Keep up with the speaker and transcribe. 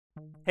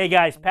Hey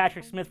guys,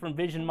 Patrick Smith from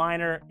Vision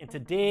Miner, and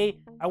today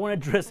I want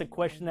to address a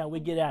question that we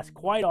get asked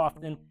quite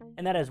often,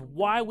 and that is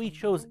why we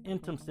chose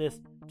INTAMSYS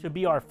to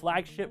be our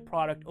flagship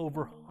product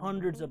over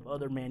hundreds of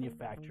other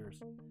manufacturers.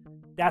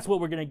 That's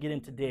what we're going to get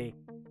in today.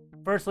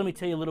 First, let me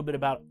tell you a little bit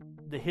about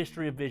the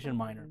history of Vision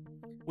Miner.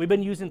 We've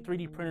been using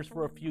 3D printers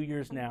for a few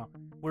years now.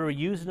 We were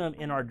using them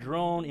in our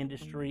drone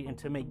industry and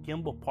to make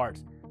gimbal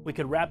parts. We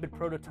could rapid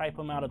prototype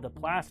them out of the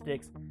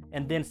plastics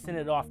and then send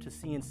it off to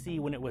CNC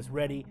when it was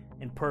ready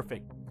and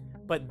perfect.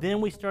 But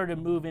then we started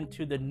to move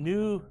into the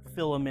new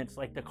filaments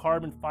like the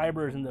carbon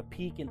fibers and the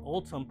PEEK and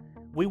ULTEM.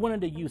 We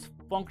wanted to use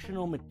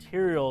functional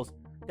materials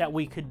that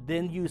we could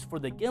then use for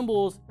the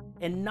gimbals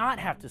and not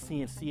have to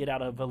CNC it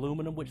out of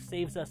aluminum, which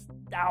saves us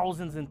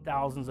thousands and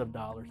thousands of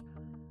dollars.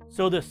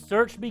 So the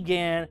search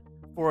began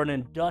for an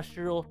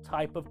industrial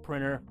type of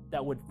printer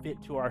that would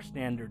fit to our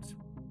standards.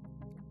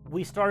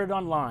 We started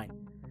online.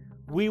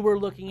 We were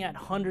looking at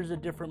hundreds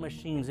of different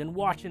machines and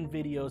watching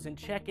videos and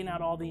checking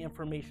out all the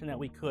information that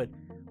we could.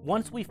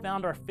 Once we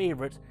found our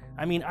favorites,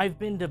 I've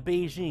been to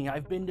Beijing,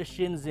 I've been to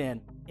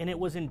Shenzhen, and it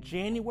was in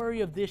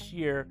January of this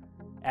year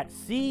at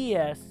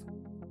CES,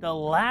 the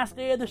last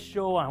day of the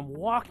show, I'm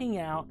walking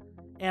out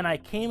and I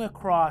came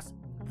across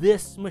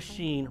this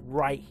machine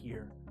right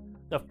here.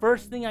 The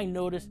first thing I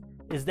noticed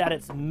is that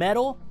it's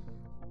metal,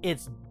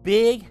 it's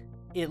big,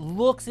 it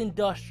looks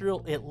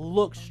industrial, it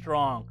looks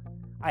strong.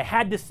 I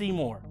had to see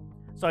more.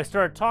 So I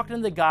started talking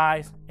to the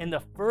guys, and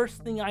the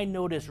first thing I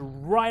noticed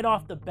right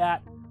off the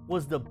bat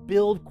was the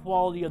build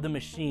quality of the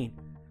machine.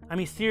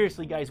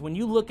 Seriously guys, when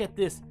you look at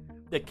this,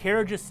 the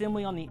carriage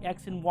assembly on the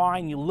X and Y,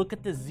 and you look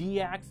at the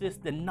Z-axis,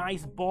 the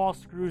nice ball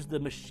screws, the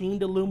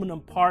machined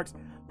aluminum parts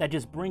that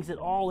just brings it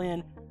all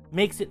in,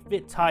 makes it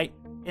fit tight.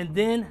 And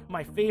then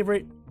my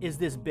favorite is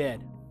this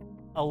bed.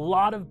 A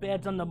lot of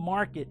beds on the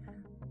market,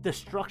 the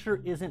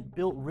structure isn't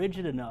built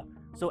rigid enough.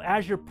 So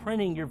as you're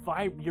printing, your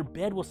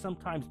bed will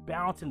sometimes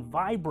bounce and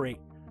vibrate,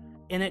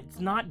 and it's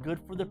not good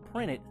for the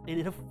print.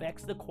 It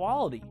affects the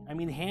quality.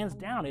 Hands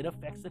down, it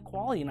affects the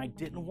quality, and I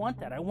didn't want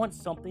that. I want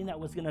something that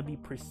was gonna be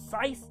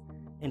precise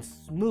and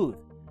smooth.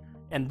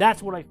 And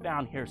that's what I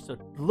found here. So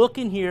look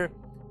in here,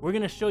 we're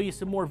gonna show you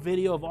some more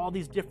video of all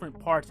these different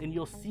parts, and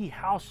you'll see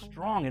how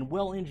strong and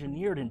well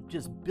engineered and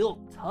just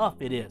built tough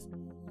it is.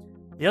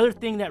 The other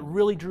thing that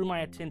really drew my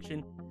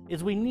attention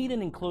is we need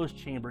an enclosed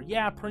chamber.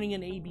 Yeah, printing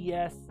in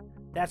ABS,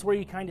 that's where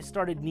you kind of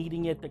started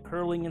needing it, the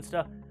curling and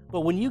stuff.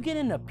 But when you get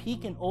into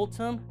PEEK and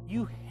ULTEM,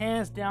 you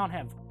hands down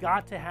have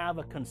got to have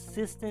a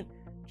consistent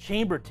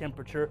chamber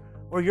temperature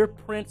or your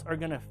prints are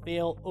gonna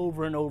fail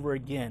over and over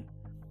again.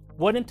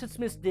 What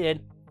INTAMSYS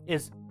did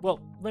is, well,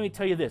 let me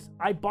tell you this.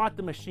 I bought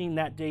the machine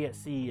that day at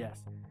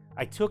CES.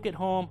 I took it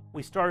home,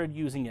 we started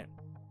using it.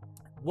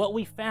 What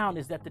we found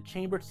is that the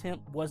chamber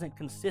temp wasn't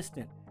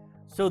consistent.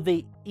 So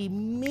they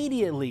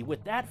immediately,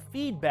 with that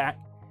feedback,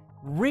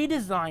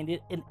 redesigned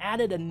it and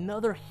added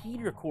another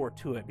heater core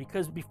to it,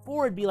 because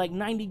before it'd be like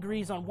 90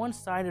 degrees on one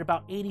side and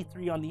about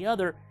 83 on the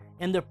other,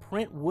 and the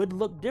print would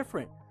look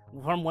different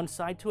from one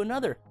side to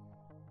another.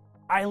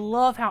 I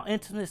love how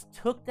INTAMSYS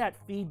took that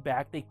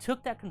feedback, they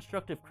took that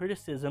constructive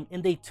criticism,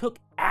 and they took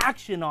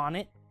action on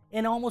it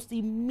and almost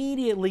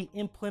immediately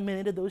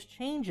implemented those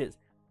changes.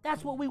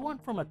 That's what we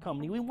want from a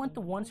company. We want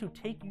the ones who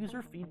take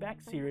user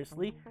feedback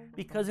seriously,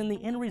 because in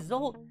the end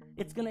result,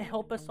 it's gonna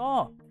help us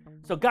all.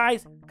 So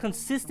guys,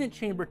 consistent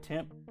chamber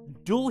temp,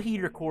 dual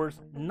heater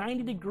cores,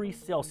 90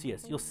 degrees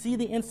Celsius. You'll see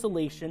the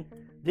insulation.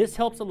 This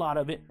helps a lot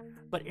of it,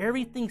 but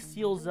everything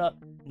seals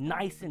up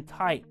nice and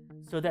tight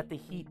so that the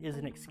heat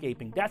isn't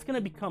escaping. That's gonna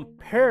become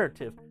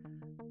imperative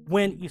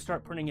when you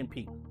start printing in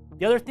PEEK.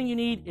 The other thing you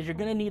need is you're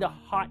gonna need a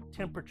hot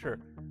temperature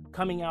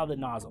coming out of the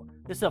nozzle.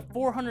 This is a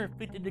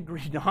 450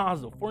 degree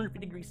nozzle,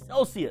 450 degrees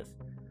Celsius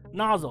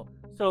nozzle.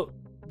 So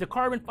the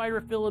carbon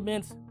fiber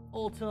filaments,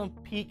 ULTEM,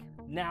 PEEK,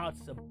 now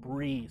it's a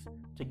breeze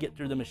to get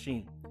through the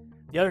machine.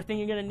 The other thing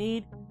you're gonna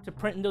need to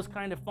print in those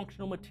kind of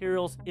functional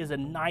materials is a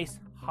nice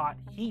hot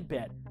heat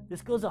bed.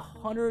 This goes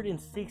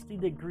 160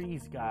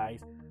 degrees, guys.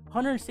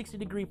 160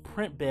 degree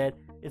print bed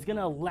is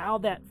gonna allow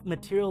that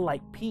material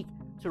like PEEK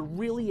to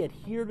really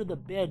adhere to the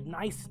bed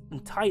nice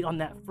and tight on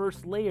that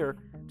first layer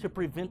to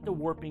prevent the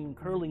warping and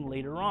curling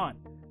later on.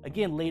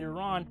 Again, later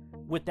on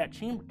with that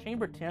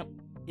chamber temp,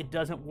 it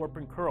doesn't warp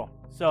and curl.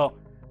 So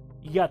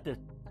you got the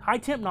high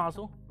temp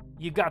nozzle,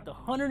 you got the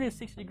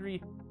 160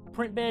 degree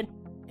print bed,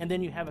 and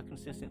then you have a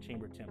consistent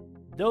chamber temp.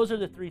 Those are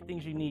the three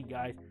things you need,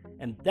 guys,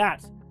 and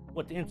that's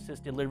what the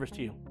INTAMSYS delivers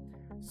to you.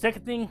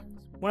 Second thing,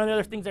 one of the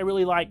other things I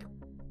really like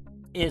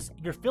is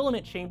your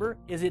filament chamber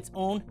is its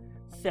own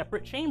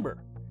separate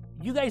chamber.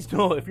 You guys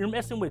know if you're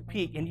messing with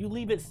PEEK and you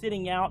leave it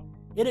sitting out,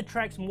 it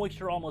attracts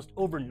moisture almost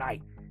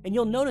overnight. And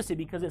you'll notice it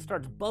because it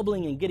starts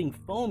bubbling and getting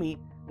foamy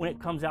when it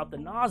comes out the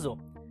nozzle.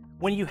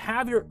 When you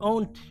have your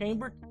own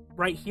chamber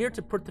right here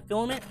to put the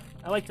filament,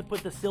 I like to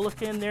put the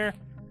silica in there,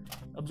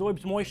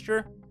 absorbs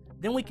moisture,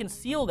 then we can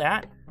seal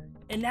that,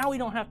 and now we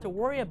don't have to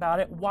worry about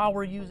it while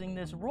we're using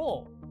this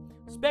roll,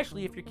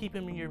 especially if you're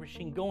keeping your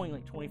machine going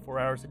like 24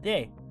 hours a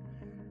day.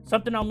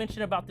 Something I'll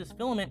mention about this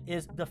filament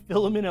is the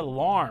filament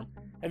alarm.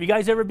 Have you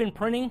guys ever been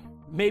printing?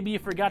 Maybe you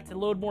forgot to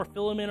load more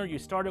filament, or you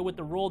started with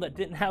the roll that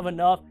didn't have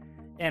enough,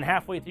 and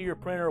halfway through your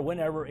printer or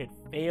whenever it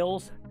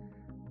fails.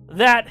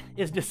 That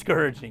is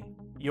discouraging.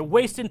 You're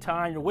wasting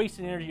time, you're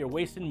wasting energy, you're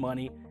wasting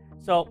money.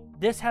 So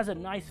this has a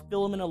nice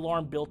filament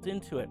alarm built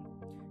into it.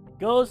 It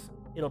goes,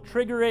 it'll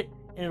trigger it,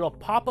 and it'll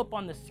pop up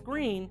on the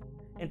screen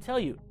and tell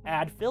you,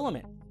 add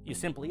filament. You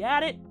simply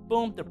add it,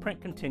 boom, the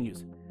print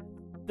continues.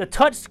 The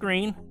touch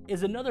screen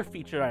is another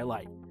feature I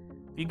like.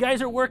 If you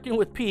guys are working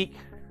with PEEK,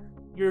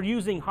 you're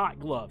using hot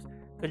gloves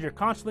because you're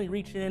constantly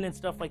reaching in and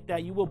stuff like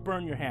that. You will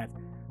burn your hands.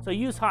 So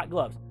use hot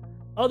gloves.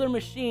 Other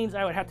machines,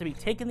 I would have to be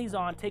taking these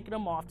on, taking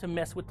them off to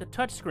mess with the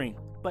touch screen.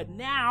 But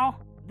now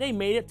they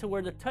made it to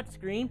where the touch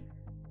screen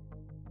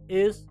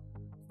is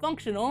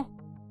functional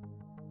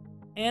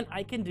and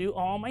I can do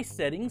all my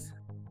settings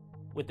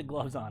with the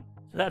gloves on.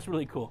 So that's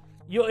really cool.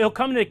 It'll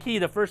come to the key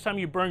the first time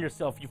you burn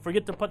yourself. You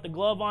forget to put the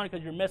glove on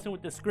because you're messing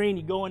with the screen.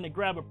 You go in to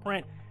grab a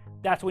print.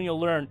 That's when you'll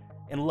learn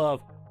and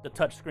love the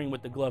touch screen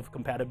with the glove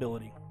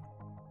compatibility.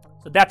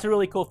 So that's a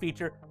really cool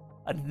feature.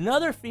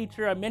 Another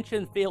feature I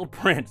mentioned, failed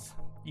prints.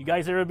 You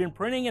guys ever been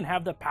printing and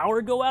have the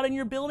power go out in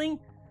your building?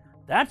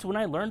 That's when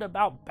I learned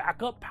about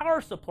backup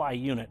power supply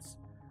units.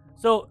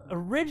 So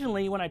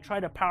originally when I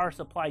tried a power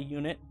supply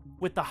unit,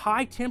 with the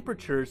high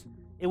temperatures,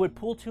 it would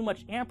pull too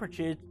much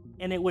amperage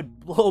and it would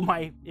blow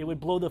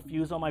the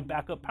fuse on my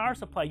backup power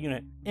supply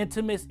unit.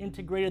 INTAMSYS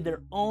integrated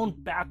their own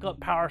backup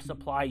power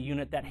supply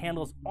unit that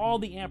handles all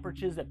the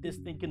amperages that this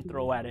thing can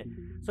throw at it.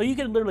 So you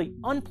can literally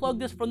unplug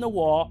this from the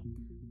wall,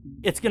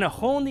 it's gonna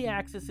hone the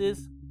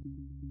axes,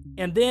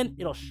 and then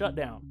it'll shut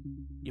down.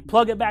 You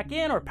plug it back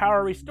in or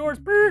power restores,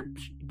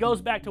 it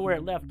goes back to where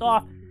it left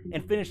off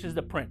and finishes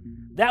the print.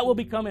 That will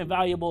become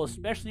invaluable,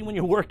 especially when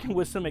you're working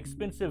with some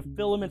expensive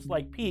filaments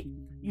like PEEK.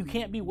 You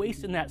can't be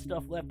wasting that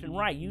stuff left and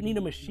right. You need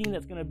a machine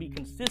that's gonna be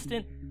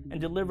consistent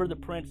and deliver the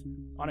prints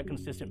on a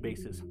consistent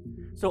basis.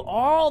 So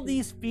all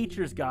these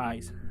features,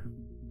 guys,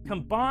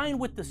 combined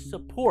with the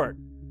support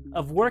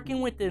of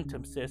working with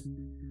INTAMSYS,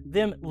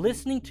 them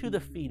listening to the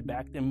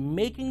feedback, them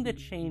making the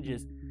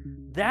changes,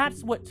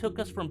 that's what took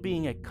us from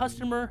being a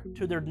customer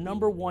to their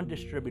 #1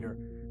 distributor.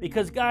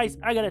 Because guys,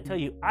 I gotta tell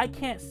you, I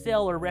can't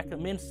sell or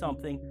recommend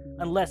something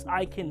unless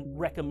I can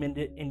recommend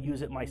it and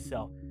use it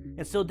myself.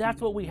 And so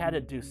that's what we had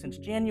to do. Since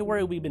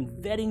January, we've been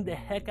vetting the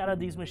heck out of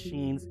these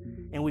machines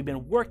and we've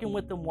been working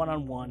with them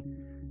one-on-one.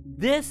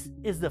 This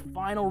is the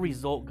final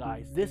result,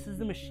 guys. This is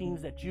the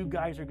machines that you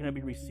guys are gonna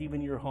be receiving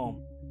in your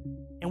home.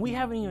 And we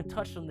haven't even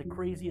touched on the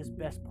craziest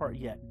best part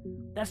yet.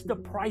 That's the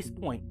price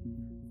point.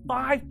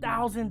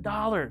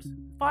 $5,000.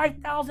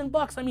 $5,000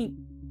 bucks. I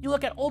mean, you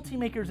look at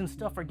Ultimakers and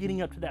stuff are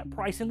getting up to that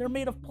price and they're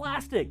made of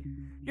plastic.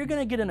 You're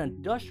gonna get an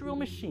industrial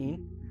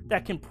machine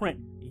that can print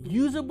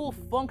usable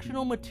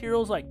functional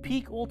materials like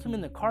PEEK, ULTEM,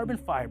 and the carbon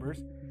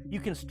fibers. You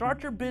can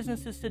start your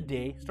businesses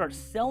today, start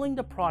selling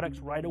the products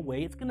right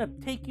away. It's gonna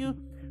take you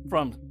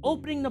from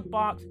opening the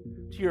box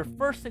to your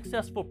first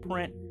successful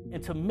print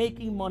and to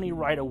making money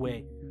right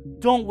away.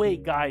 Don't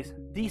wait, guys.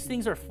 These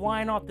things are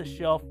flying off the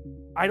shelf.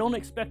 I don't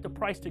expect the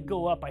price to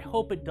go up. I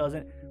hope it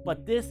doesn't,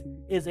 but this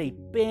is a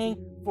bang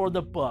for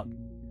the buck.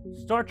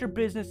 Start your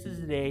businesses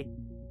today.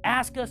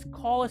 Ask us,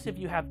 call us if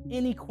you have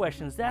any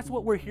questions. That's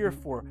what we're here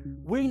for.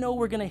 We know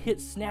we're gonna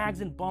hit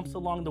snags and bumps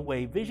along the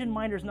way. Vision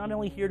Minder is not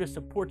only here to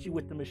support you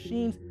with the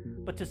machines,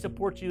 but to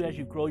support you as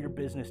you grow your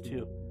business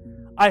too.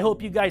 I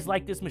hope you guys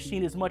like this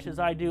machine as much as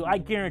I do. I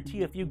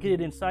guarantee if you get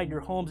it inside your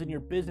homes and your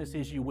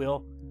businesses, you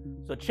will.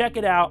 So check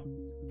it out.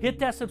 Hit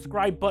that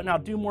subscribe button. I'll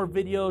do more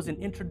videos and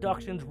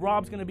introductions.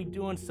 Rob's gonna be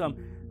doing some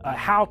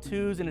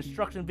how-tos and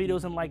instruction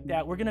videos and like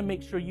that. We're gonna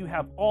make sure you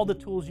have all the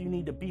tools you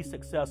need to be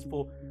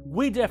successful.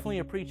 We definitely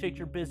appreciate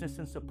your business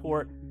and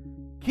support.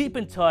 Keep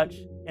in touch,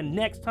 and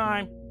next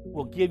time,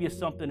 we'll give you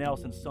something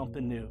else and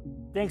something new.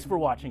 Thanks for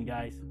watching,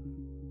 guys.